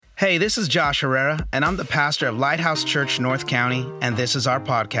Hey, this is Josh Herrera, and I'm the pastor of Lighthouse Church North County, and this is our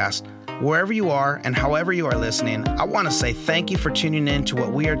podcast. Wherever you are and however you are listening, I want to say thank you for tuning in to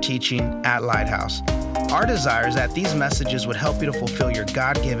what we are teaching at Lighthouse. Our desire is that these messages would help you to fulfill your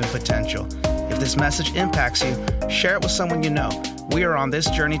God-given potential. If this message impacts you, share it with someone you know. We are on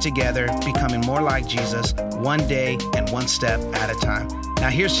this journey together, becoming more like Jesus, one day and one step at a time. Now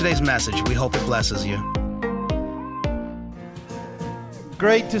here's today's message. We hope it blesses you.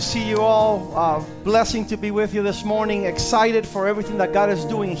 Great to see you all. Blessing to be with you this morning. Excited for everything that God is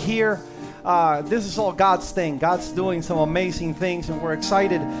doing here. This is all God's thing. God's doing some amazing things, and we're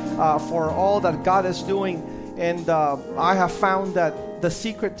excited for all that God is doing. And I have found that the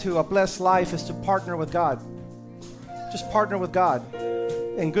secret to a blessed life is to partner with God. Just partner with God,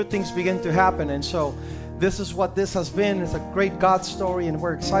 and good things begin to happen. And so this is what this has been. It's a great God story, and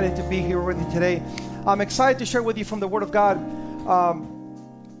we're excited to be here with you today. I'm excited to share with you from the Word of God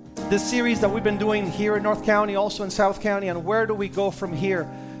this series that we've been doing here in North County, also in South County, and where do we go from here?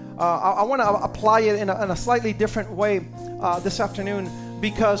 I want to apply it in a slightly different way this afternoon,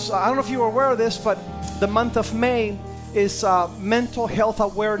 because I don't know if you are aware of this, but the month of May is Mental Health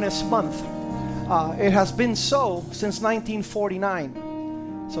Awareness Month. It has been so since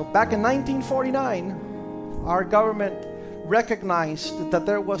 1949. So back in 1949, our government recognized that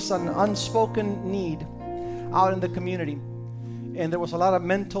there was an unspoken need out in the community. And there was a lot of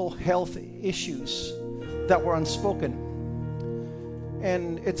mental health issues that were unspoken.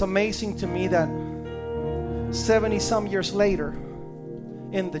 And it's amazing to me that 70 some years later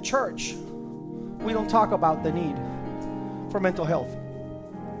in the church, we don't talk about the need for mental health.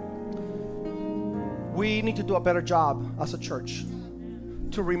 We need to do a better job as a church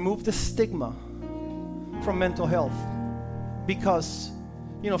to remove the stigma from mental health. Because,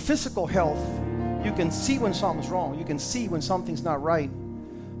 physical health, you can see when something's wrong. You can see when something's not right.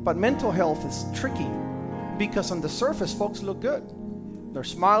 But mental health is tricky, because on the surface, folks look good. They're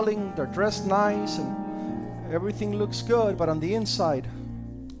smiling, they're dressed nice, and everything looks good. But on the inside,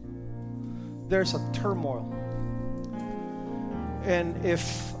 there's a turmoil. And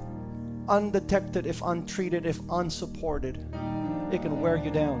if undetected, if untreated, if unsupported, it can wear you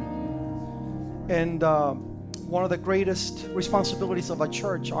down. And one of the greatest responsibilities of a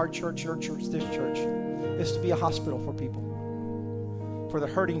church, our church, your church, this church, is to be a hospital for people, for the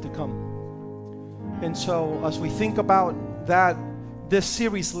hurting to come. And so as we think about that, this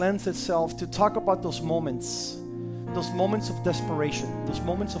series lends itself to talk about those moments of desperation, those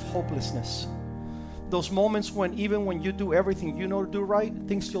moments of hopelessness, those moments when even when you do everything you know to do right,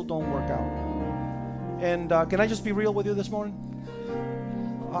 things still don't work out. And can I just be real with you this morning?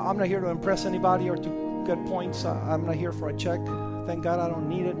 I'm not here to impress anybody or to get points. I'm not here for a check. Thank God I don't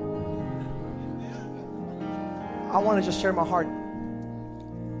need it. I want to just share my heart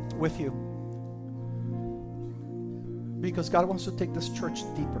with you, because God wants to take this church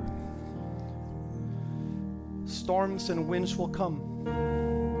deeper. Storms and winds will come,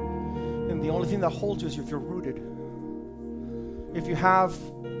 and the only thing that holds you is if you're rooted, if you have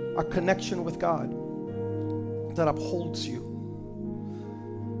a connection with God that upholds you.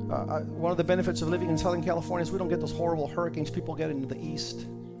 One of the benefits of living in Southern California is we don't get those horrible hurricanes people get in the east.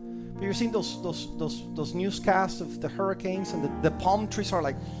 But you've seen those newscasts of the hurricanes, and the palm trees are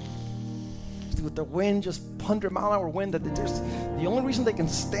like, with the wind, just 100-mile-an-hour wind, that the only reason they can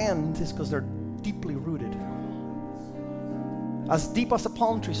stand is because they're deeply rooted. As deep as the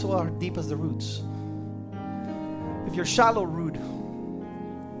palm tree, so are deep as the roots. If you're shallow root,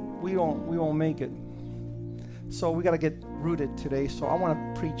 we won't make it. So we got to get rooted today. So I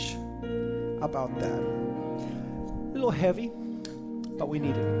want to preach about that. A little heavy, but we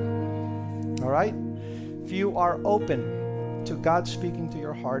need it. All right? If you are open to God speaking to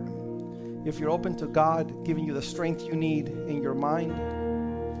your heart, if you're open to God giving you the strength you need in your mind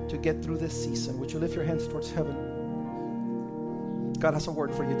to get through this season, would you lift your hands towards heaven? God has a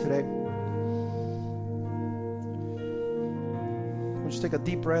word for you today. Would you take a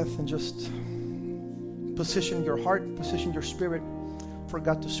deep breath and just position your heart, position your spirit for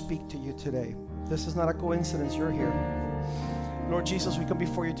God to speak to you today. This is not a coincidence. You're here. Lord Jesus, we come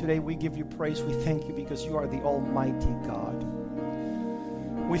before you today. We give you praise. We thank you because you are the Almighty God.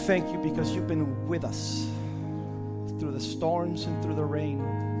 We thank you because you've been with us through the storms and through the rain.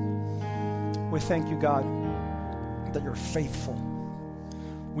 We thank you, God, that you're faithful.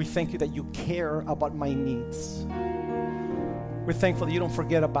 We thank you that you care about my needs. We're thankful that you don't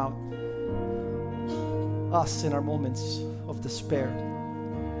forget about us in our moments of despair.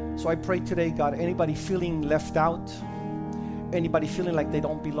 So I pray today, God, anybody feeling left out, anybody feeling like they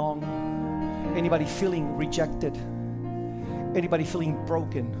don't belong, anybody feeling rejected, Anybody feeling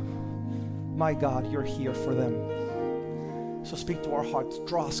broken, my God, you're here for them. So speak to our hearts.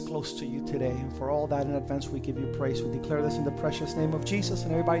 Draw us close to you today. And for all that in advance, we give you praise. We declare this in the precious name of Jesus.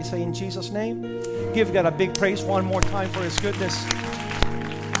 And everybody say in Jesus' name. Give God a big praise one more time for his goodness.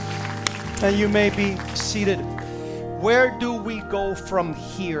 And you may be seated. Where do we go from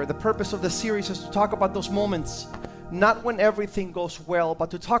here? The purpose of the series is to talk about those moments, not when everything goes well,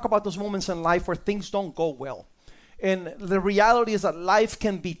 but to talk about those moments in life where things don't go well. And the reality is that life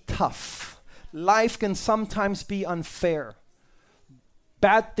can be tough. Life can sometimes be unfair.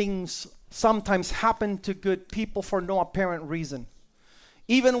 Bad things sometimes happen to good people for no apparent reason.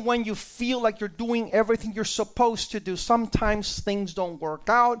 Even when you feel like you're doing everything you're supposed to do, sometimes things don't work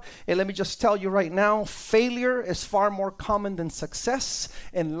out. And let me just tell you right now, failure is far more common than success,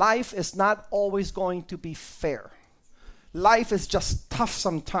 and life is not always going to be fair. Life is just tough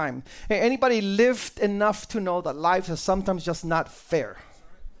sometimes. Anybody lived enough to know that life is sometimes just not fair?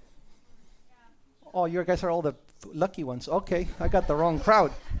 Oh, you guys are all the lucky ones. Okay, I got the wrong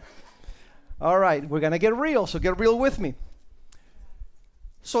crowd. All right, we're going to get real, so get real with me.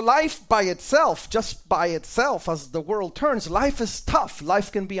 So life by itself, just by itself, as the world turns, life is tough.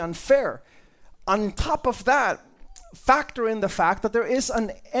 Life can be unfair. On top of that, factor in the fact that there is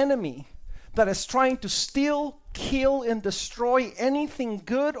an enemy that is trying to steal, kill, and destroy anything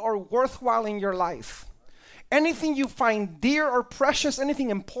good or worthwhile in your life. Anything you find dear or precious, anything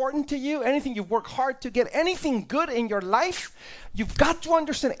important to you, anything you work hard to get, anything good in your life, you've got to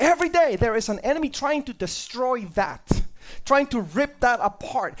understand every day there is an enemy trying to destroy that. Trying to rip that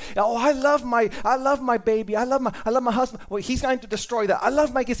apart. Oh, I love my baby. I love my husband. Well, he's trying to destroy that. I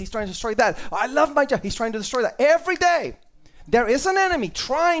love my kids. He's trying to destroy that. I love my job. He's trying to destroy that. Every day, there is an enemy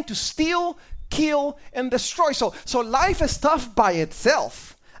trying to steal, kill, and destroy. So life is tough by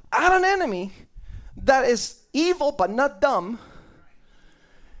itself. Add an enemy that is evil but not dumb,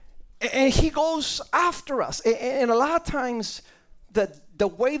 and he goes after us. And a lot of times, the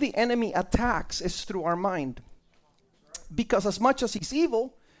way the enemy attacks is through our mind. Because as much as he's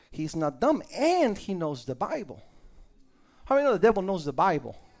evil, he's not dumb, and he knows the Bible. How many know the devil knows the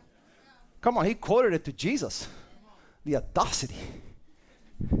Bible? Come on, he quoted it to Jesus. The audacity.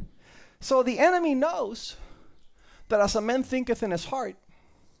 So the enemy knows that as a man thinketh in his heart,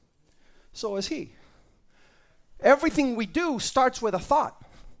 so is he. Everything we do starts with a thought.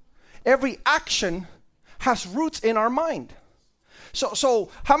 Every action has roots in our mind.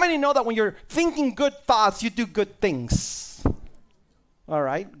 So how many know that when you're thinking good thoughts, you do good things? All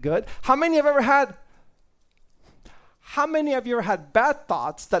right, good. How many of you ever had bad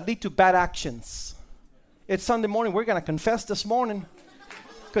thoughts that lead to bad actions? It's Sunday morning. We're going to confess this morning.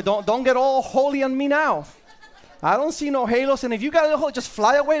 Don't get all holy on me now. I don't see no halos. And if you got a halo, just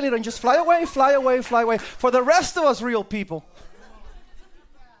fly away, little, and just fly away, fly away, fly away. For the rest of us real people.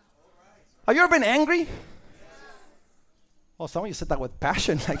 Have you ever been angry? Oh, some of you said that with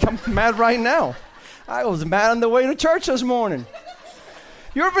passion. Like, I'm mad right now. I was mad on the way to church this morning.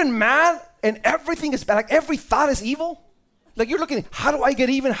 You ever been mad and everything is bad? Like, every thought is evil? Like, you're looking, how do I get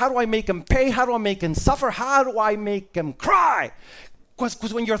even? How do I make him pay? How do I make him suffer? How do I make him cry?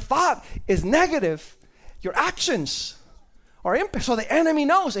 Because when your thought is negative, your actions are impact. So the enemy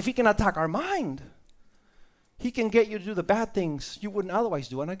knows if he can attack our mind, he can get you to do the bad things you wouldn't otherwise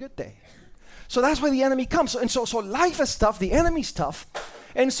do on a good day. So that's why the enemy comes. And so life is tough. The enemy's tough.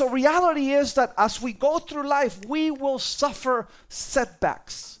 And so reality is that as we go through life, we will suffer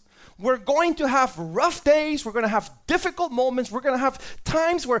setbacks. We're going to have rough days. We're going to have difficult moments. We're going to have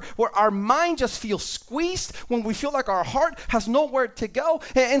times where our mind just feels squeezed, when we feel like our heart has nowhere to go.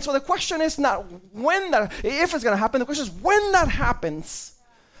 And so the question is not if it's going to happen. The question is when that happens,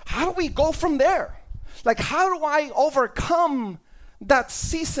 how do we go from there? Like, how do I overcome that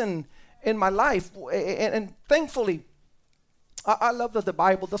season in my life? And thankfully, I love that the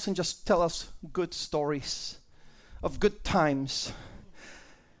Bible doesn't just tell us good stories of good times.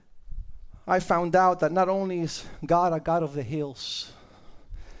 I found out that not only is God a God of the hills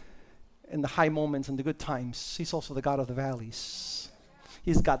and the high moments and the good times, he's also the God of the valleys.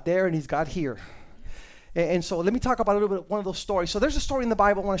 He's God there and he's God here. And so let me talk about a little bit of one of those stories. So there's a story in the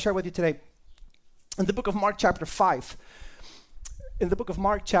Bible I want to share with you today. In the book of Mark chapter 5. In the book of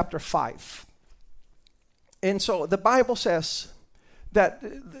Mark chapter 5. And so the Bible says that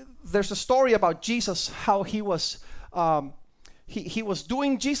there's a story about Jesus, how he was he was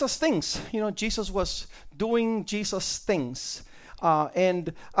doing Jesus things. You know, Jesus was doing Jesus things.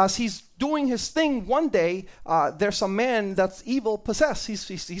 And as he's doing his thing, one day, there's a man that's evil possessed.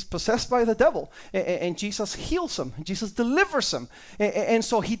 He's possessed by the devil. And Jesus heals him. Jesus delivers him. And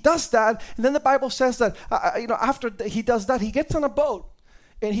so he does that. And then the Bible says that, after he does that, he gets on a boat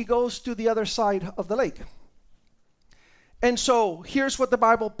and he goes to the other side of the lake. And so here's what the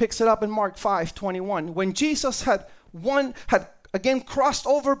Bible picks it up in Mark 5:21. When Jesus had again crossed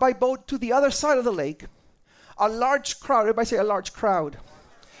over by boat to the other side of the lake, a large crowd, everybody say a large crowd,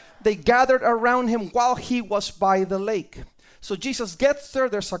 they gathered around him while he was by the lake. So Jesus gets there,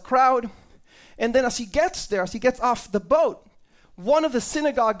 there's a crowd, and then as he gets off the boat, one of the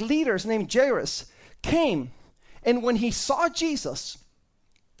synagogue leaders named Jairus came, and when he saw Jesus,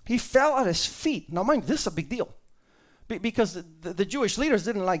 he fell at his feet. Now mind, this is a big deal. Because the Jewish leaders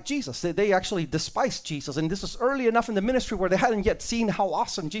didn't like Jesus. They actually despised Jesus. And this was early enough in the ministry where they hadn't yet seen how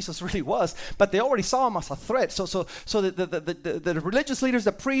awesome Jesus really was. But they already saw him as a threat. So the religious leaders,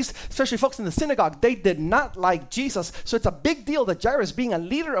 the priests, especially folks in the synagogue, they did not like Jesus. So it's a big deal that Jairus, being a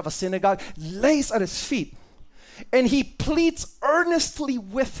leader of a synagogue, lays at his feet. And he pleads earnestly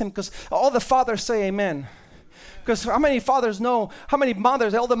with him, because all the fathers say amen. Because how many fathers know, how many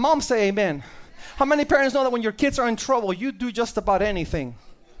mothers, all the moms say amen. How many parents know that when your kids are in trouble, you do just about anything?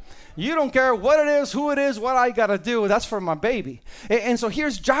 You don't care what it is, who it is, what I got to do. That's for my baby. And so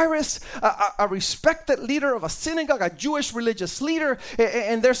here's Jairus, a respected leader of a synagogue, a Jewish religious leader.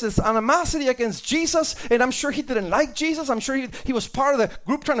 And there's this animosity against Jesus. And I'm sure he didn't like Jesus. I'm sure he was part of the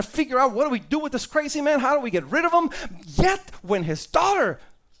group trying to figure out, what do we do with this crazy man? How do we get rid of him? Yet, when his daughter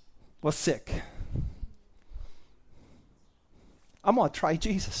was sick, I'm going to try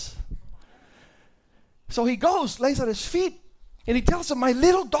Jesus. So he goes, lays at his feet, and he tells him, my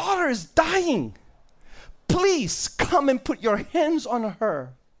little daughter is dying. Please come and put your hands on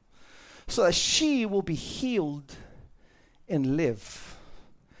her so that she will be healed and live.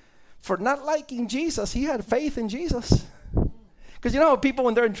 For not liking Jesus, he had faith in Jesus. Because you know how people,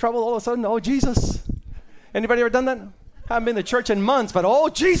 when they're in trouble, all of a sudden, oh, Jesus. Anybody ever done that? Haven't been to church in months, but oh,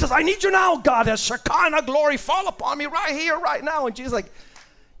 Jesus, I need you now, God. As Shekinah glory fall upon me right here, right now. And Jesus like,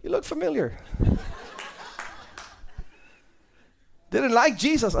 you look familiar. Didn't like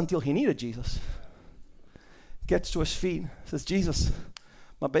Jesus until he needed Jesus. Gets to his feet, says, Jesus,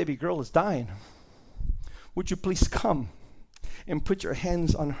 my baby girl is dying. Would you please come and put your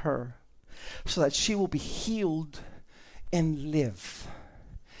hands on her so that she will be healed and live?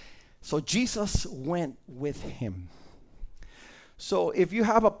 So Jesus went with him. So if you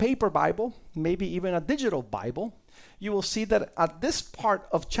have a paper Bible, maybe even a digital Bible, you will see that at this part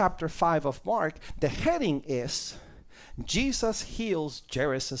of chapter 5 of Mark, the heading is Jesus heals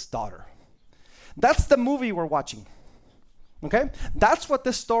Jairus' daughter. That's the movie we're watching. Okay? That's what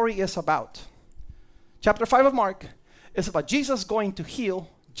this story is about. Chapter 5 of Mark is about Jesus going to heal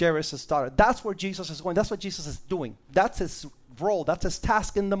Jairus' daughter. That's where Jesus is going. That's what Jesus is doing. That's his role. That's his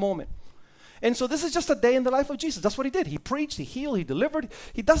task in the moment. And so this is just a day in the life of Jesus. That's what he did. He preached, he healed, he delivered.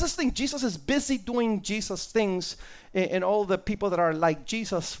 He does his thing. Jesus is busy doing Jesus things. And all the people that are like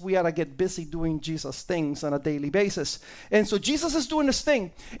Jesus, we ought to get busy doing Jesus things on a daily basis. And so Jesus is doing this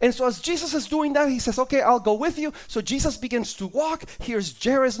thing. And so as Jesus is doing that, he says, okay, I'll go with you. So Jesus begins to walk. Here's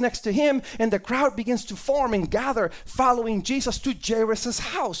Jairus next to him. And the crowd begins to form and gather, following Jesus to Jairus'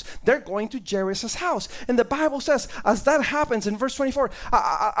 house. They're going to Jairus' house. And the Bible says, as that happens in verse 24,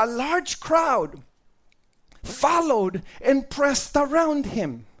 a large crowd followed and pressed around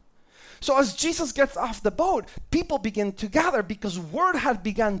him. So as Jesus gets off the boat, people begin to gather because word had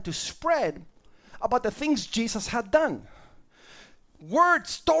begun to spread about the things Jesus had done.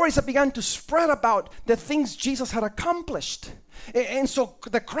 Stories have begun to spread about the things Jesus had accomplished. And so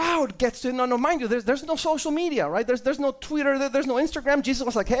the crowd gets to, no, mind you, there's no social media, right? There's no Twitter, there's no Instagram. Jesus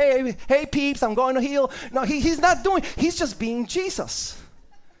was like, hey peeps, I'm going to heal. No, he's not doing, he's just being Jesus.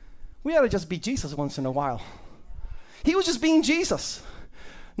 We ought to just be Jesus once in a while. He was just being Jesus.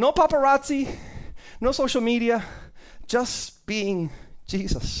 No paparazzi, no social media, just being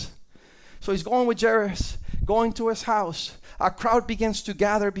Jesus. So he's going with Jairus, going to his house. A crowd begins to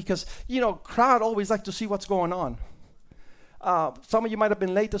gather because, crowd always like to see what's going on. Some of you might have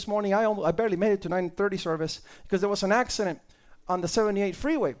been late this morning. I barely made it to 9:30 service because there was an accident on the 78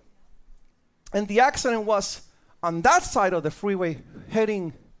 freeway. And the accident was on that side of the freeway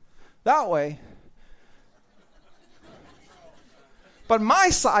heading that way. But my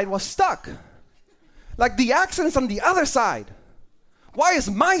side was stuck. Like the accident's on the other side. Why is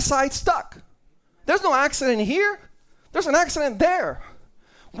my side stuck? There's no accident here. There's an accident there.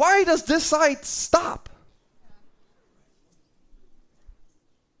 Why does this side stop?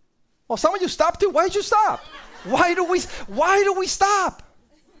 Well, some of you stopped too. Why did you stop? Why do we stop?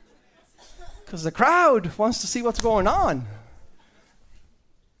 Because the crowd wants to see what's going on.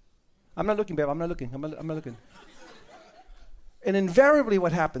 I'm not looking, babe. I'm not looking. I'm not looking. And invariably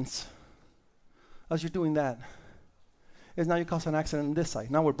what happens as you're doing that is now you cause an accident on this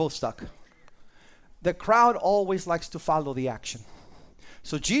side. Now we're both stuck. The crowd always likes to follow the action.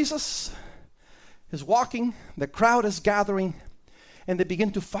 So Jesus is walking, the crowd is gathering, and they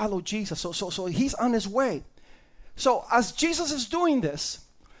begin to follow Jesus. So he's on his way. So as Jesus is doing this,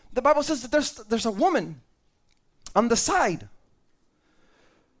 the Bible says that there's a woman on the side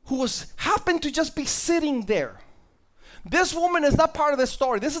who happened to just be sitting there. This woman is not part of the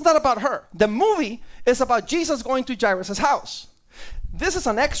story. This is not about her. The movie is about Jesus going to Jairus' house. This is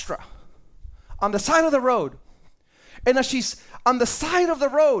an extra on the side of the road. And as she's on the side of the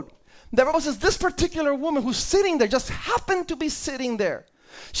road, the Bible says this particular woman who's sitting there just happened to be sitting there.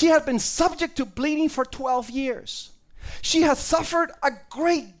 She had been subject to bleeding for 12 years. She had suffered a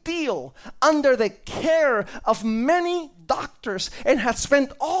great deal under the care of many doctors and had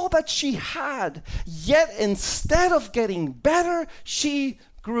spent all that she had. Yet instead of getting better, she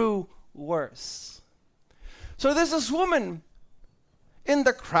grew worse. So there's this woman in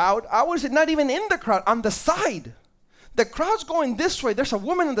the crowd. I would say not even in the crowd, on the side. The crowd's going this way. There's a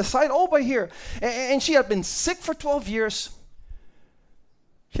woman on the side over here. And she had been sick for 12 years.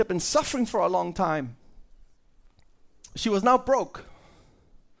 She had been suffering for a long time. She was now broke.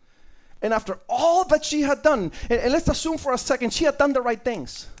 And after all that she had done, and let's assume for a second she had done the right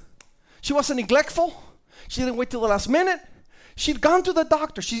things. She wasn't neglectful. She didn't wait till the last minute. She'd gone to the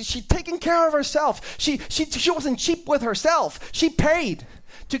doctor. She'd taken care of herself. She wasn't cheap with herself. She paid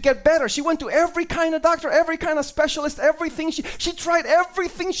to get better. She went to every kind of doctor, every kind of specialist, everything. She tried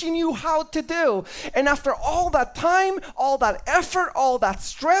everything she knew how to do. And after all that time, all that effort, all that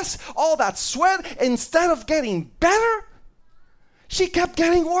stress, all that sweat, instead of getting better, she kept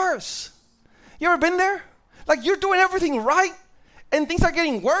getting worse. You ever been there? Like you're doing everything right and things are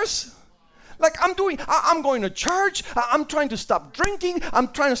getting worse? Like I'm going to church, I'm trying to stop drinking, I'm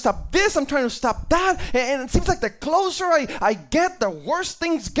trying to stop this, I'm trying to stop that, and it seems like the closer I get, the worse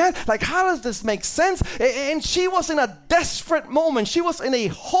things get. Like how does this make sense? And she was in a desperate moment. She was in a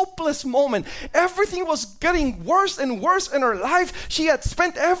hopeless moment. Everything was getting worse and worse in her life. She had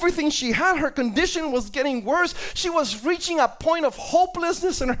spent everything she had. Her condition was getting worse. She was reaching a point of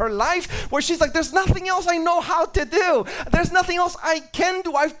hopelessness in her life where she's like, there's nothing else I know how to do. There's nothing else I can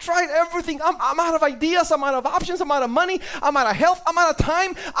do. I've tried everything. I'm out of ideas, I'm out of options, I'm out of money, I'm out of health, I'm out of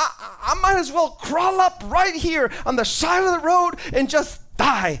time. I might as well crawl up right here on the side of the road and just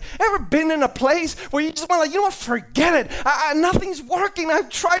die. Ever been in a place where you just want to, you know what, forget it. Nothing's working. I've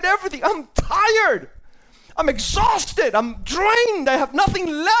tried everything. I'm tired. I'm exhausted. I'm drained. I have nothing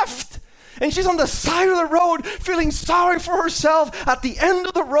left. And she's on the side of the road feeling sorry for herself at the end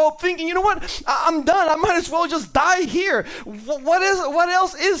of the rope thinking, you know what, I'm done. I might as well just die here. What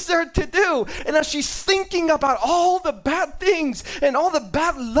else is there to do? And as she's thinking about all the bad things and all the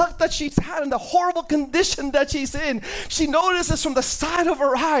bad luck that she's had and the horrible condition that she's in, she notices from the side of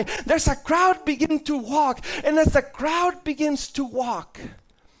her eye, there's a crowd beginning to walk. And as the crowd begins to walk,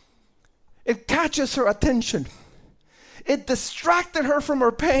 it catches her attention. It distracted her from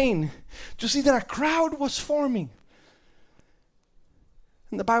her pain to see that a crowd was forming.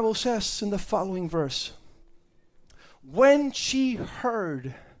 And the Bible says in the following verse, when she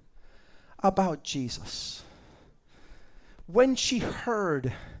heard about Jesus, when she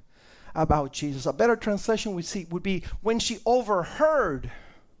heard about Jesus, a better translation would be when she overheard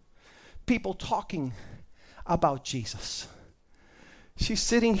people talking about Jesus. She's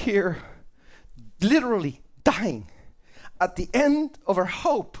sitting here literally dying at the end of her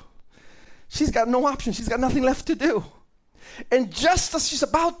hope. She's got no option. She's got nothing left to do. And just as she's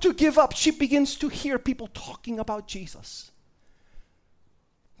about to give up, she begins to hear people talking about Jesus.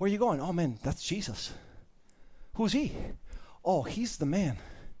 Where are you going? Oh man, that's Jesus. Who's he? Oh, he's the man.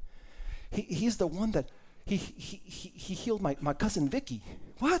 He's the one that he healed my cousin Vicky.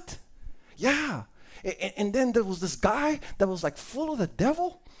 What? Yeah. And then there was this guy that was like full of the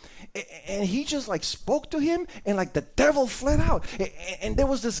devil. And he just like spoke to him and like the devil fled out. And there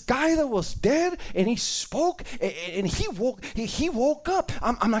was this guy that was dead and he spoke and he woke up.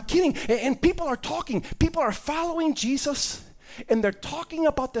 I'm not kidding. And people are talking. People are following Jesus and they're talking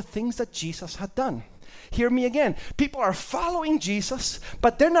about the things that Jesus had done. Hear me again. People are following Jesus,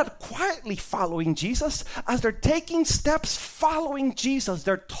 but they're not quietly following Jesus. As they're taking steps following Jesus,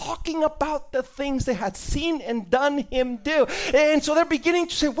 they're talking about the things they had seen and done him do. And so they're beginning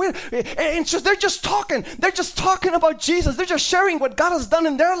to say, wait, and so they're just talking. They're just talking about Jesus. They're just sharing what God has done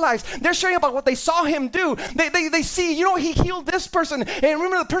in their lives. They're sharing about what they saw him do. They see, he healed this person. And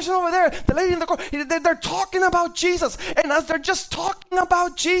remember the person over there, the lady in the corner, they're talking about Jesus. And as they're just talking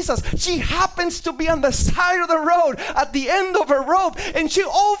about Jesus, she happens to be on the side of the road at the end of her rope, and she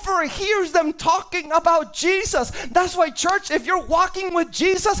overhears them talking about Jesus. That's why, church, if you're walking with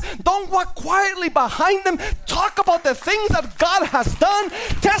Jesus, don't walk quietly behind them. Talk about the things that God has done.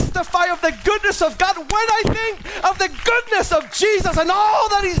 Testify of the goodness of God. When I think of the goodness of Jesus and all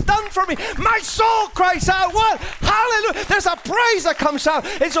that he's done for me, my soul cries out, what? Hallelujah. There's a praise that comes out.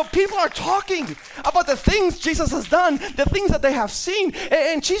 And so people are talking about the things Jesus has done, the things that they have seen,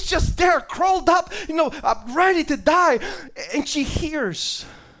 and she's just there curled up, ready to die. And she hears.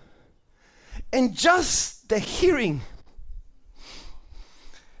 And just the hearing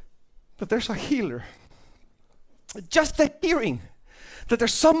that there's a healer, just the hearing that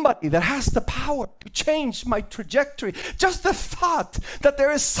there's somebody that has the power to change my trajectory, just the thought that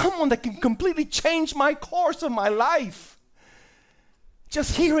there is someone that can completely change my course of my life,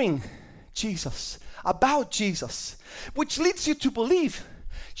 just hearing Jesus, about Jesus, which leads you to believe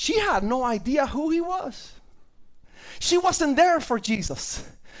she had no idea who he was. She wasn't there for Jesus.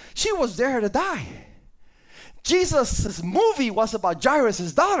 She was there to die. Jesus' movie was about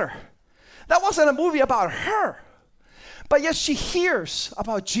Jairus' daughter. That wasn't a movie about her. But yet she hears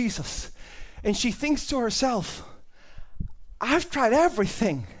about Jesus and she thinks to herself, I've tried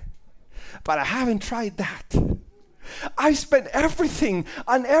everything, but I haven't tried that. I spent everything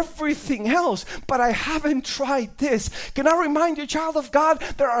on everything else, but I haven't tried this. Can I remind you, child of God,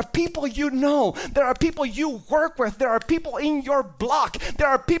 there are people you know, there are people you work with, there are people in your block, there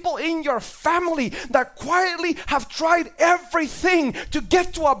are people in your family that quietly have tried everything to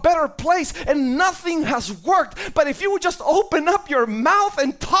get to a better place and nothing has worked. But if you would just open up your mouth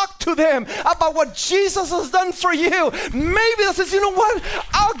and talk to them about what Jesus has done for you, maybe this is, you know what,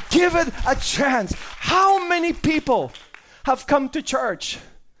 I'll give it a chance. How many people have come to church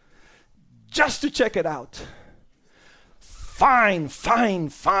just to check it out? Fine,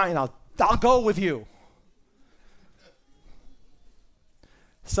 I'll go with you.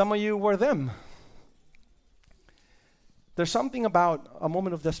 Some of you were them. There's something about a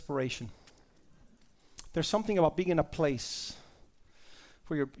moment of desperation. There's something about being in a place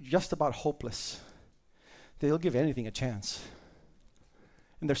where you're just about hopeless. They'll give anything a chance.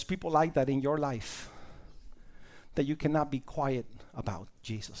 And there's people like that in your life that you cannot be quiet about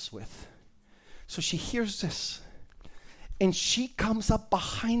Jesus with. So she hears this, and she comes up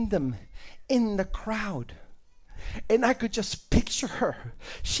behind them in the crowd. And I could just picture her.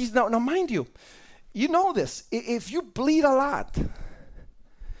 She's now mind you, you know this. If you bleed a lot,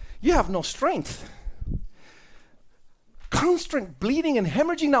 you have no strength. Constant bleeding and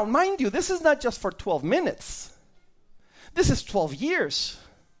hemorrhaging. Now, mind you, this is not just for 12 minutes. This is 12 years.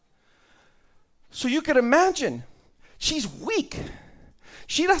 So you can imagine, she's weak.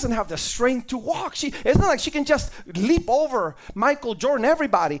 She doesn't have the strength to walk. It's not like she can just leap over Michael Jordan,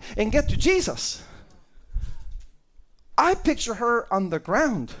 everybody, and get to Jesus. I picture her on the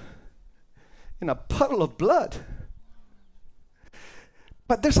ground in a puddle of blood.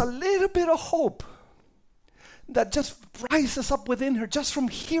 But there's a little bit of hope that just rises up within her just from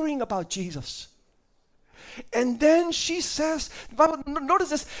hearing about Jesus. And then she says, notice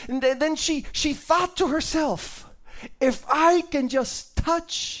this, and then she thought to herself, if I can just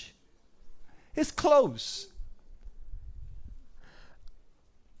touch his clothes,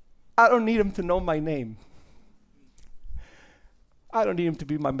 I don't need him to know my name. I don't need him to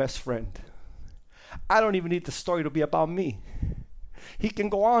be my best friend. I don't even need the story to be about me. He can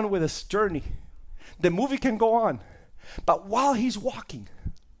go on with his journey. The movie can go on. But while he's walking,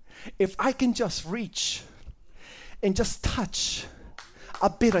 if I can just reach and just touch a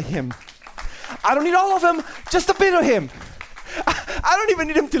bit of him. I don't need all of him, just a bit of him. I don't even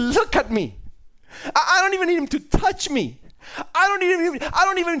need him to look at me. I don't even need him to touch me.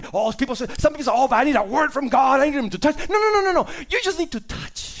 some people say, oh, but I need a word from God. I need him to touch. No. You just need to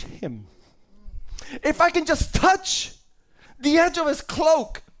touch him. If I can just touch the edge of his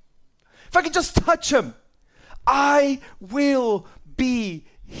cloak, if I can just touch him, I will be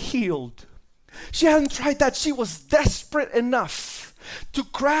healed. She hadn't tried that. She was desperate enough to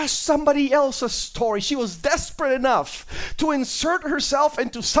crash somebody else's story. She was desperate enough to insert herself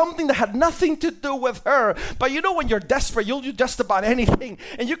into something that had nothing to do with her. But you know, when you're desperate, you'll do just about anything.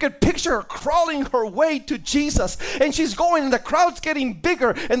 And you can picture her crawling her way to Jesus. And she's going, and the crowd's getting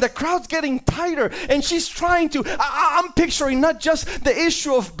bigger, and the crowd's getting tighter. And she's trying to, I'm picturing not just the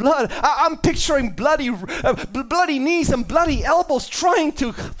issue of blood. I'm picturing bloody knees and bloody elbows, trying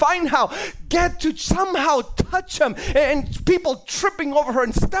to find how, get to somehow touch him. And people tripping over her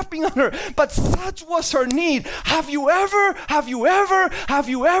and stepping on her. But such was her need. Have you ever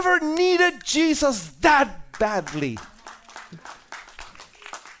needed Jesus that badly?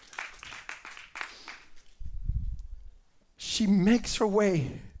 She makes her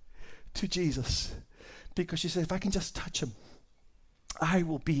way to Jesus because she said, if I can just touch him, I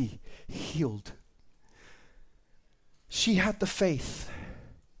will be healed. She had the faith.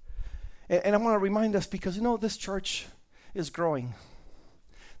 And I want to remind us, because you know, this church is growing.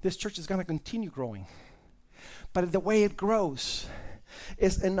 This church is going to continue growing. But the way it grows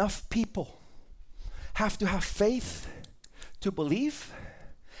is enough people have to have faith to believe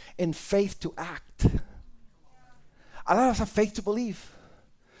and faith to act. A lot of us have faith to believe,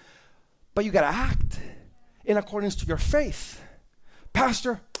 but you got to act in accordance to your faith.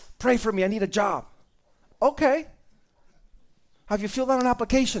 Pastor, pray for me. I need a job. Okay. Have you filled out an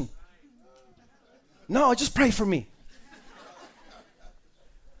application? No, just pray for me.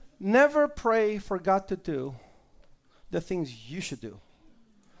 Never pray for God to do the things you should do.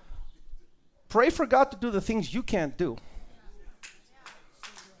 Pray for God to do the things you can't do.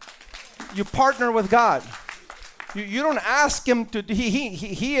 You partner with God. You don't ask him to,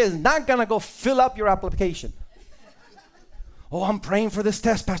 he is not going to go fill up your application. Oh, I'm praying for this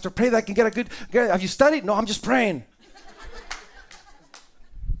test, Pastor. Pray that I can get a good, have you studied? No, I'm just praying.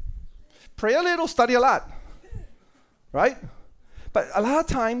 Pray a little, study a lot. Right? But a lot of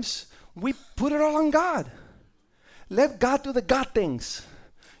times, we put it all on God. Let God do the God things.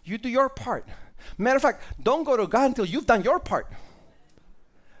 You do your part. Matter of fact, don't go to God until you've done your part.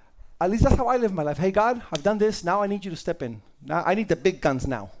 At least that's how I live my life. Hey, God, I've done this. Now I need you to step in. Now I need the big guns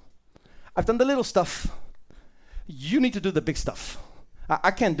now. I've done the little stuff. You need to do the big stuff.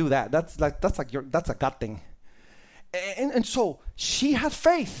 I can't do that. That's a God thing. And so she had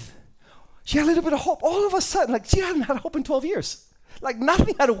faith. She had a little bit of hope. All of a sudden, like, she hadn't had hope in 12 years. Like,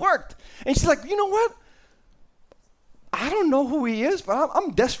 nothing had worked. And she's like, you know what? I don't know who he is, but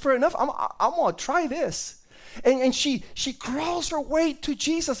I'm desperate enough. I'm going to try this. And she crawls her way to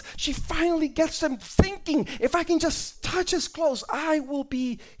Jesus. She finally gets him thinking, if I can just touch his clothes, I will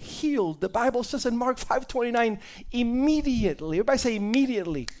be healed. The Bible says in Mark 5:29, immediately. Everybody say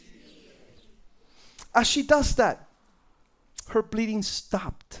immediately. As she does that, her bleeding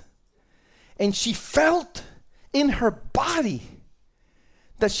stopped. And she felt in her body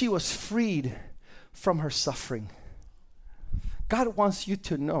that she was freed from her suffering. God wants you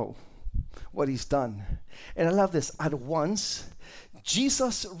to know what he's done. And I love this. At once,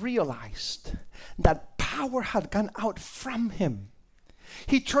 Jesus realized that power had gone out from him.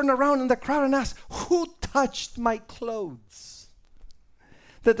 He turned around in the crowd and asked, who touched my clothes?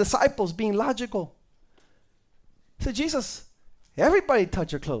 The disciples, being logical, said, Jesus, everybody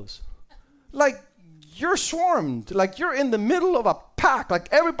touched your clothes. Like, you're swarmed, like you're in the middle of a pack, like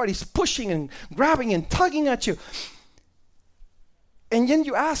everybody's pushing and grabbing and tugging at you. And then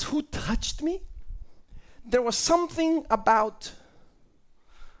you ask, who touched me? There was something about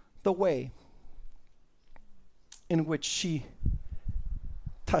the way in which she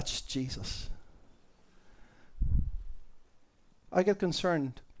touched Jesus. I get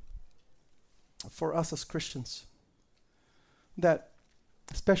concerned for us as Christians that,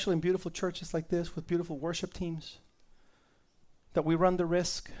 especially in beautiful churches like this with beautiful worship teams, that we run the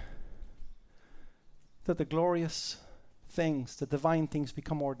risk that the glorious things, the divine things,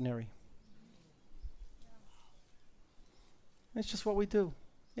 become ordinary. It's just what we do.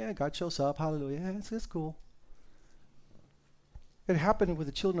 Yeah, God shows up. Hallelujah. Yeah, it's cool. It happened with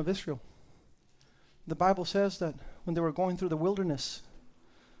the children of Israel. The Bible says that when they were going through the wilderness,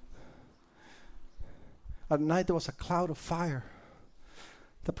 at night there was a cloud of fire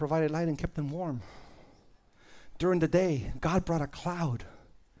that provided light and kept them warm. During the day, God brought a cloud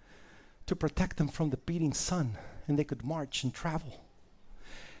to protect them from the beating sun, and they could march and travel.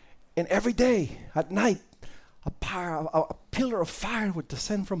 And every day, at night, a pillar of fire would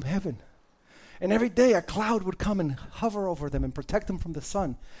descend from heaven. And every day, a cloud would come and hover over them and protect them from the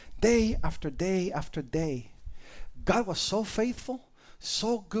sun. Day after day after day. God was so faithful,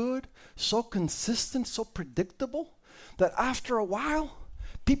 so good, so consistent, so predictable, that after a while,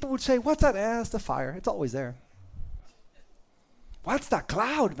 people would say, what's that? It's the fire. It's always there. What's that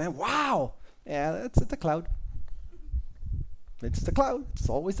cloud, man? Wow. Yeah, it's a cloud. It's the cloud. It's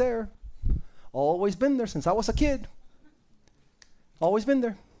always there. Always been there since I was a kid. Always been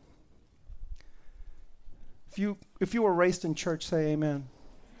there. If you were raised in church, say amen.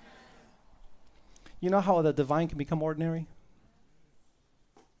 You know how the divine can become ordinary?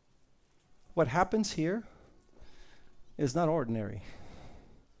 What happens here is not ordinary.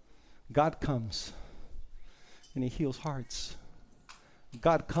 God comes and he heals hearts.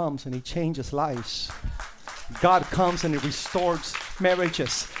 God comes and he changes lives. God comes and he restores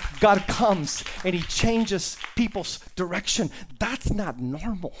marriages. God comes and he changes people's direction. That's not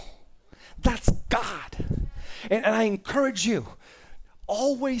normal. That's God. And I encourage you,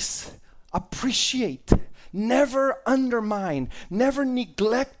 always appreciate, never undermine, never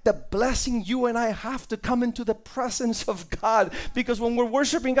neglect the blessing you and I have to come into the presence of God. Because when we're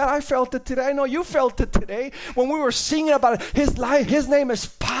worshiping God, I felt it today. I know you felt it today. When we were singing about his life, his name is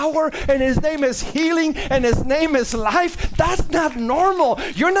power, and his name is healing, and his name is life. That's not normal.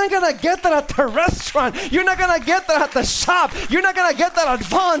 You're not going to get that at the restaurant. You're not going to get that at the shop. You're not going to get that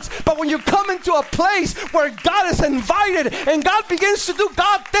advance. But when you come into a place where God is invited and God begins to do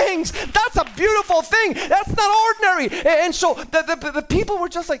God things, that's a beautiful thing. That's not ordinary. And so the people were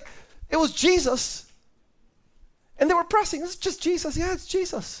just like, it was Jesus. And they were pressing, it's just Jesus. Yeah, it's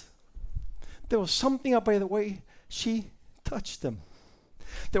Jesus. There was something about the way she touched him.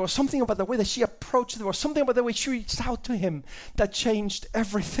 There was something about the way that she approached. There was something about the way she reached out to him that changed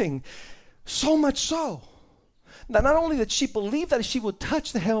everything. So much so that not only did she believe that if she would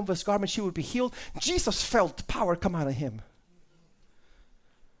touch the hem of his garment, she would be healed, Jesus felt power come out of him.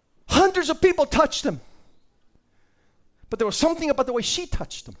 Hundreds of people touched him. But there was something about the way she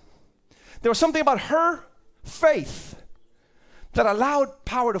touched him. There was something about her faith that allowed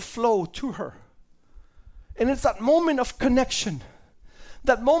power to flow to her. And it's that moment of connection,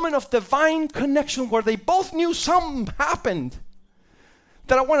 that moment of divine connection where they both knew something happened,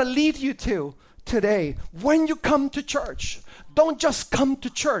 that I want to lead you to today. When you come to church, don't just come to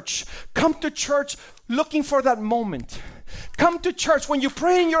church. Come to church looking for that moment. Come to church. When you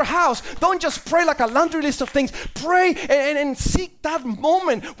pray in your house, don't just pray like a laundry list of things. Pray and seek that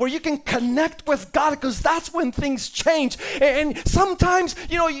moment where you can connect with God, because that's when things change. And sometimes,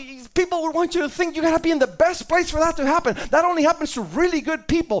 people would want you to think you got to be in the best place for that to happen. That only happens to really good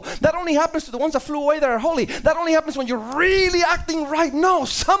people. That only happens to the ones that flew away that are holy. That only happens when you're really acting right. No,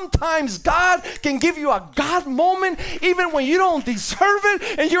 sometimes God can give you a God moment even when you don't deserve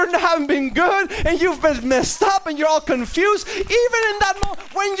it and you haven't been good and you've been messed up and you're all confused. Even in that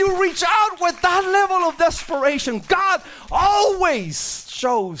moment, when you reach out with that level of desperation, God always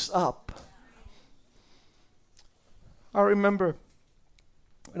shows up. I remember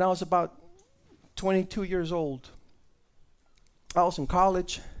when I was about 22 years old, I was in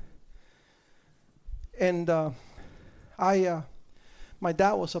college, and my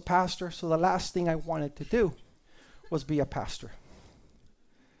dad was a pastor, so the last thing I wanted to do was be a pastor.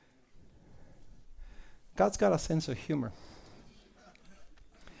 God's got a sense of humor.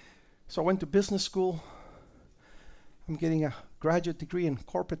 So I went to business school. I'm getting a graduate degree in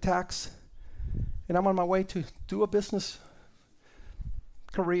corporate tax, and I'm on my way to do a business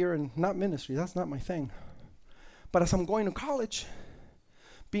career and not ministry. That's not my thing. But as I'm going to college,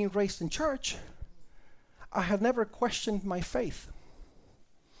 being raised in church, I had never questioned my faith.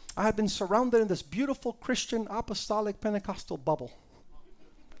 I had been surrounded in this beautiful Christian apostolic Pentecostal bubble.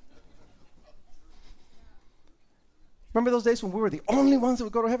 Remember those days when we were the only ones that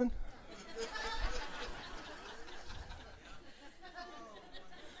would go to heaven?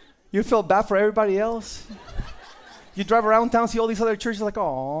 You feel bad for everybody else. You drive around town, see all these other churches, like,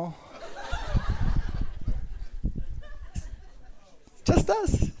 oh, just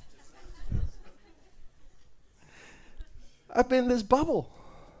us. I've been in this bubble.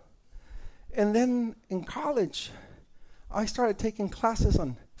 And then in college, I started taking classes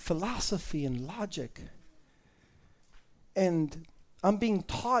on philosophy and logic. And I'm being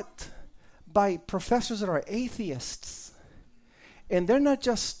taught by professors that are atheists. And they're not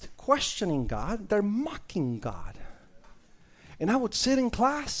just questioning God, they're mocking God. And I would sit in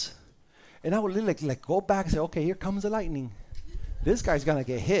class, and I would like go back and say, okay, here comes the lightning. This guy's going to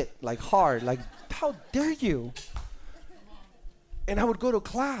get hit, like hard. Like, how dare you? And I would go to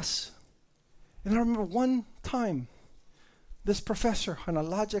class. And I remember one time, this professor in a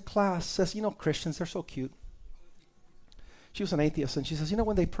logic class says, Christians, they're so cute. She was an atheist, and she says,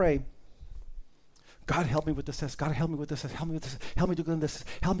 when they pray, God help me with this test, God help me with this test, help me with this, help me do good on this,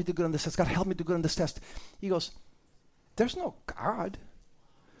 help me do good on this test, God help me do good on this test. He goes, there's no God,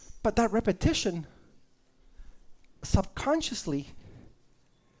 but that repetition subconsciously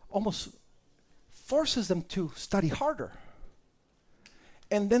almost forces them to study harder.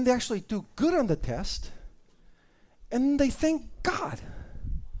 And then they actually do good on the test, and they thank God,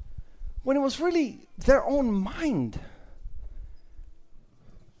 when it was really their own mind.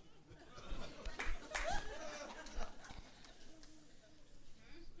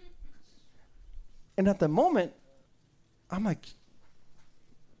 And at the moment, I'm like,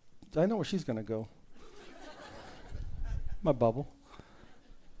 I know where she's going to go. My bubble.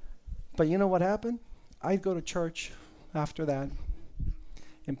 But you know what happened? I'd go to church after that,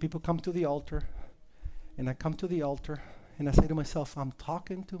 and people come to the altar, and I come to the altar, and I say to myself, I'm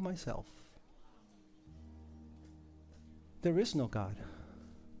talking to myself. There is no God.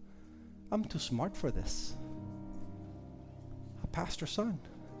 I'm too smart for this. A pastor's son,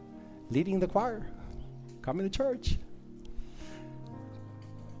 leading the choir, coming to church.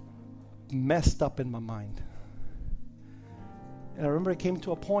 Messed up in my mind. And I remember it came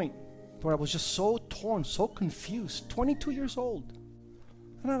to a point where I was just so torn, so confused, 22 years old.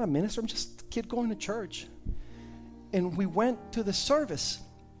 I'm not a minister, I'm just a kid going to church. And we went to the service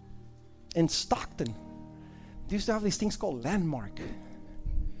in Stockton. They used to have these things called Landmark.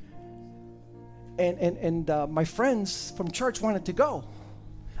 And my friends from church wanted to go.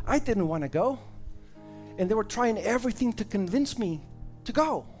 I didn't want to go. And they were trying everything to convince me to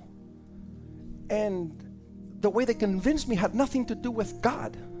go. And the way they convinced me had nothing to do with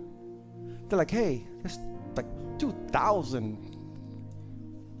God. They're like, hey, there's like 2,000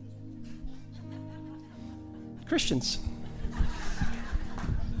 Christians.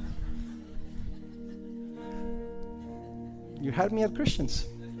 You had me at Christians.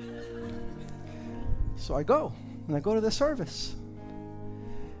 So I go, and I go to the service.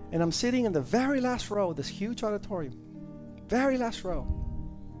 And I'm sitting in the very last row, this huge auditorium. Very last row.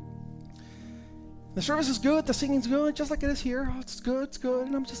 The service is good, the singing's good, just like it is here. Oh, it's good.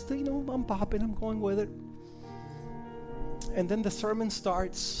 And I'm just, I'm bopping, I'm going with it. And then the sermon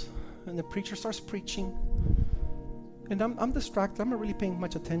starts, and the preacher starts preaching. And I'm distracted, I'm not really paying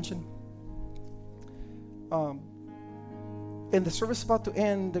much attention. And the service is about to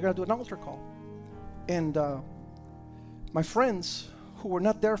end, they're going to do an altar call. And my friends who were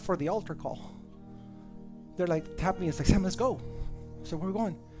not there for the altar call, they're like, tap me, it's like, Sam, let's go. I said, where are we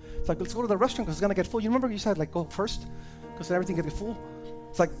going? It's like, let's go to the restaurant because it's going to get full. You remember you said, like, go first because then everything get full?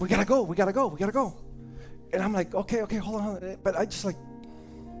 It's like, we got to go. And I'm like, okay, hold on. But I just like,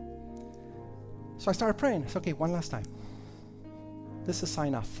 so I started praying. It's okay, one last time. This is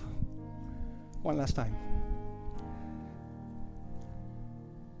sign off. One last time.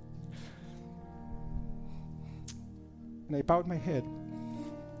 And I bowed my head.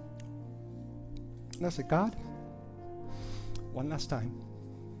 And I said, God, one last time.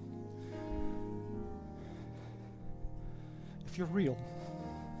 If you're real,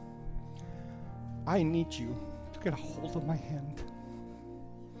 I need you to get a hold of my hand.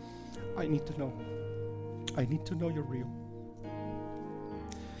 I need to know. I need to know you're real.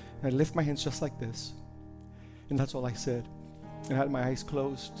 And I lift my hands just like this. And that's all I said. And I had my eyes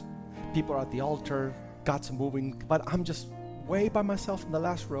closed. People are at the altar. God's moving. But I'm just way by myself in the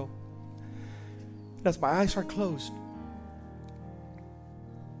last row. And as my eyes are closed,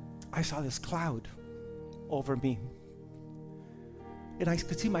 I saw this cloud over me. And I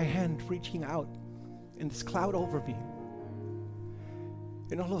could see my hand reaching out and this cloud over me.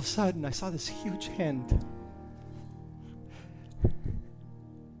 And all of a sudden, I saw this huge hand.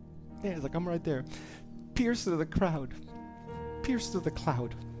 Yeah, it's like I'm right there. Pierce through the crowd. Pierce through the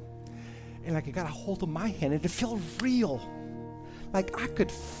cloud. And like it got a hold of my hand and it felt real. Like I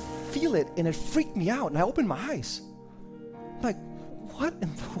could feel it and it freaked me out. And I opened my eyes. Like, what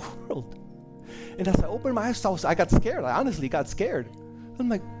in the world? And as I opened my eyes, I got scared. I honestly got scared. I'm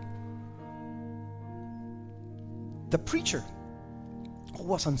like, the preacher who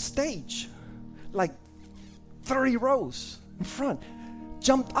was on stage, like 30 rows in front,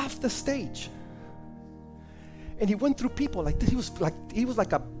 jumped off the stage. And he went through people like this. He was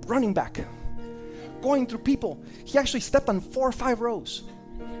like a running back, going through people. He actually stepped on 4 or 5 rows,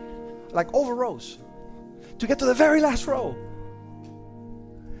 like over rows, to get to the very last row.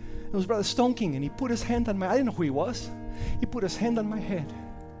 It was Brother Stone King, and he put his hand on I didn't know who he was. He put his hand on my head,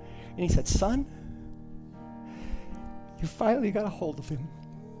 and he said, son, you finally got a hold of him.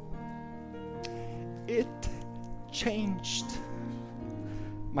 It changed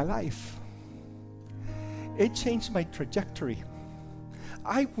my life. It changed my trajectory.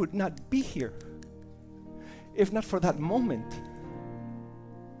 I would not be here if not for that moment.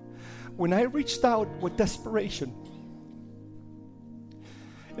 When I reached out with desperation,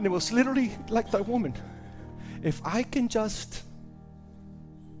 and it was literally like that woman. if I can just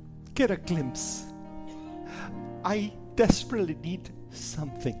get a glimpse, I desperately need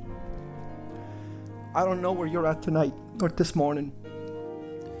something. I don't know where you're at tonight or this morning.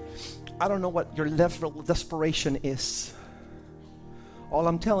 I don't know what your level of desperation is. All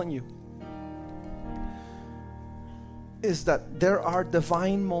I'm telling you is that there are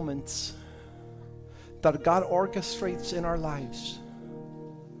divine moments that God orchestrates in our lives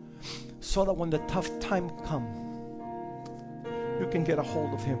so that when the tough time comes, you can get a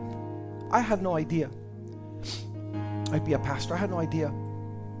hold of Him. I had no idea I'd be a pastor. I had no idea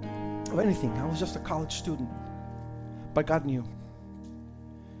of anything. I was just a college student. But God knew.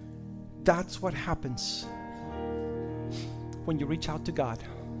 That's what happens when you reach out to God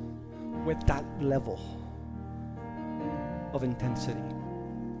with that level of intensity.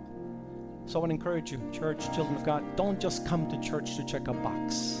 So I want to encourage you, church, children of God, don't just come to church to check a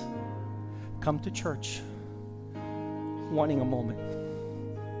box. Come to church wanting a moment.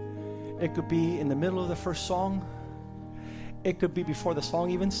 It could be in the middle of the first song. It could be before the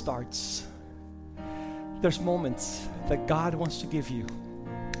song even starts. There's moments that God wants to give you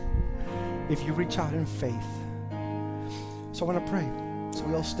if you reach out in faith. So I want to pray. So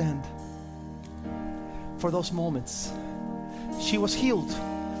we all stand for those moments. She was healed.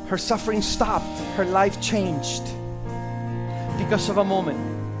 Her suffering stopped. Her life changed because of a moment.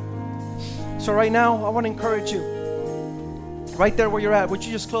 So right now, I want to encourage you. Right there where you're at, would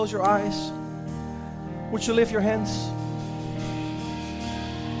you just close your eyes? Would you lift your hands?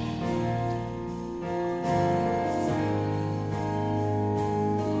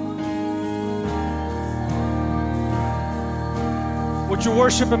 Would you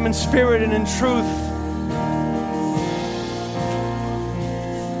worship Him in spirit and in truth?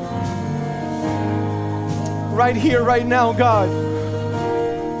 Right here, right now, God.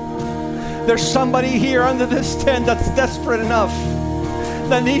 There's somebody here under this tent that's desperate enough,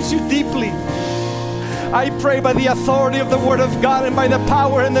 that needs you deeply. I pray by the authority of the Word of God and by the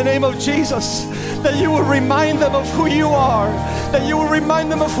power in the name of Jesus, that you will remind them of who you are, that you will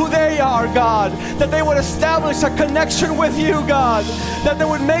remind them of who they are, God, that they would establish a connection with you, God, that they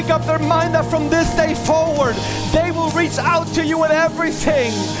would make up their mind that from this day forward, they will reach out to you with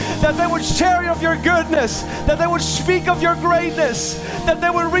everything, that they would share of your goodness, that they would speak of your greatness, that they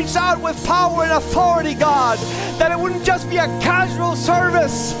would reach out with power and authority, God, that it wouldn't just be a casual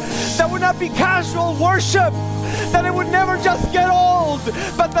service, that would not be casual worship, that it would never just get old,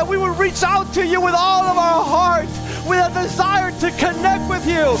 but that we would reach out to you with all of our heart, with a desire to connect with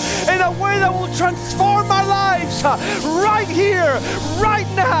you in a way that will transform our lives right here, right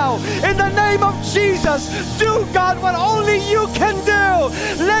now, in the name of Jesus. Do, God, what only you can do.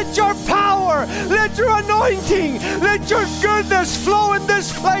 Let your power, let your anointing, let your goodness flow in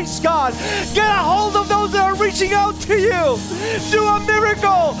this place, God. Get a hold of those that are reaching out to you. Do a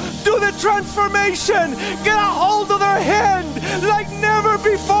miracle. Do the transformation. Get a hold of their hand like never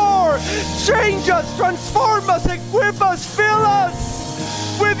before. Change us, transform us, equip us, fill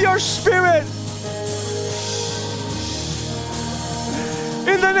us with your Spirit.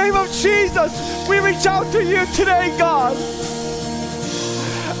 In the name of Jesus, we reach out to you today, God.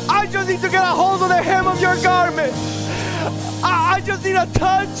 I just need to get a hold of the hem of your garment. I just need a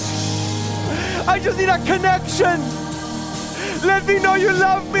touch. I just need a connection. Let me know you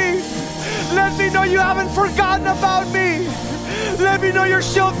love me. Let me know you haven't forgotten about me. Let me know you're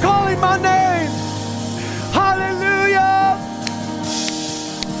still calling my name. Hallelujah.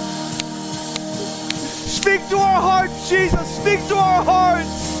 Speak to our hearts, Jesus. Speak to our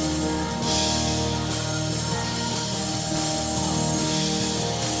hearts.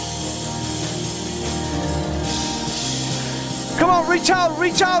 Come on, reach out,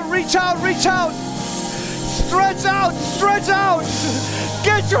 reach out, reach out, reach out. Stretch out, stretch out.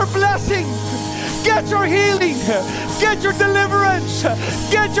 Get your blessing. Get your healing. Get your deliverance.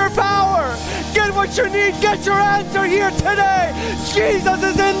 Get your power. Get what you need. Get your answer here today. Jesus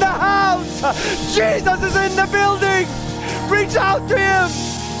is in the house. Jesus is in the building. Reach out to Him.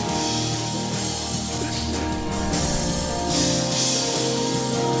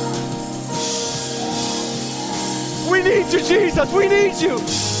 We need you, Jesus. We need you.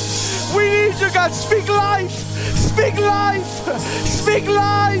 We need you, God. Speak life. Speak life. Speak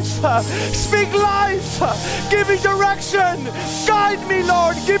life. Speak life. Give me direction. Guide me,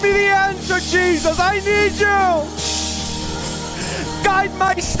 Lord. Give me the answer, Jesus. I need you. Guide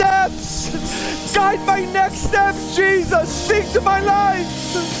my steps. Guide my next steps, Jesus. Speak to my life.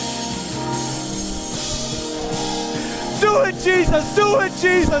 Do it, Jesus. Do it,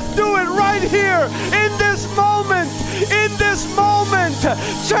 Jesus. Do it right here in this moment. In this moment,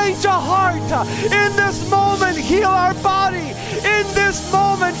 change a heart. In this moment, heal our body. In this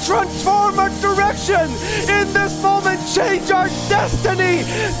moment, transform our direction. In this moment, change our destiny.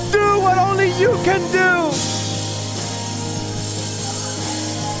 Do what only you can do.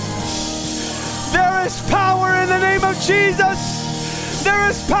 There is power in the name of Jesus. There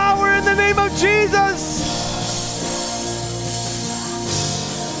is power in the name of Jesus.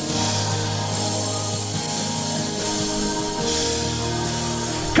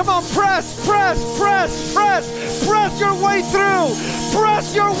 Come on, press, press, press, press. Press your way through.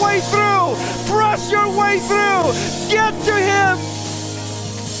 Press your way through. Press your way through. Get to Him.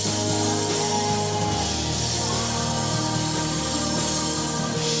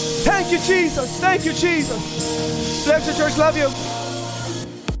 Thank you, Jesus. Thank you, Jesus. Bless you, church. Love you.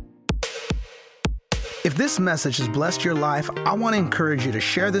 If this message has blessed your life, I want to encourage you to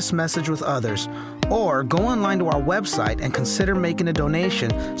share this message with others, or go online to our website and consider making a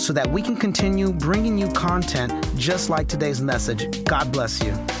donation so that we can continue bringing you content just like today's message. God bless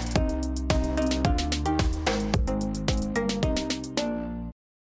you.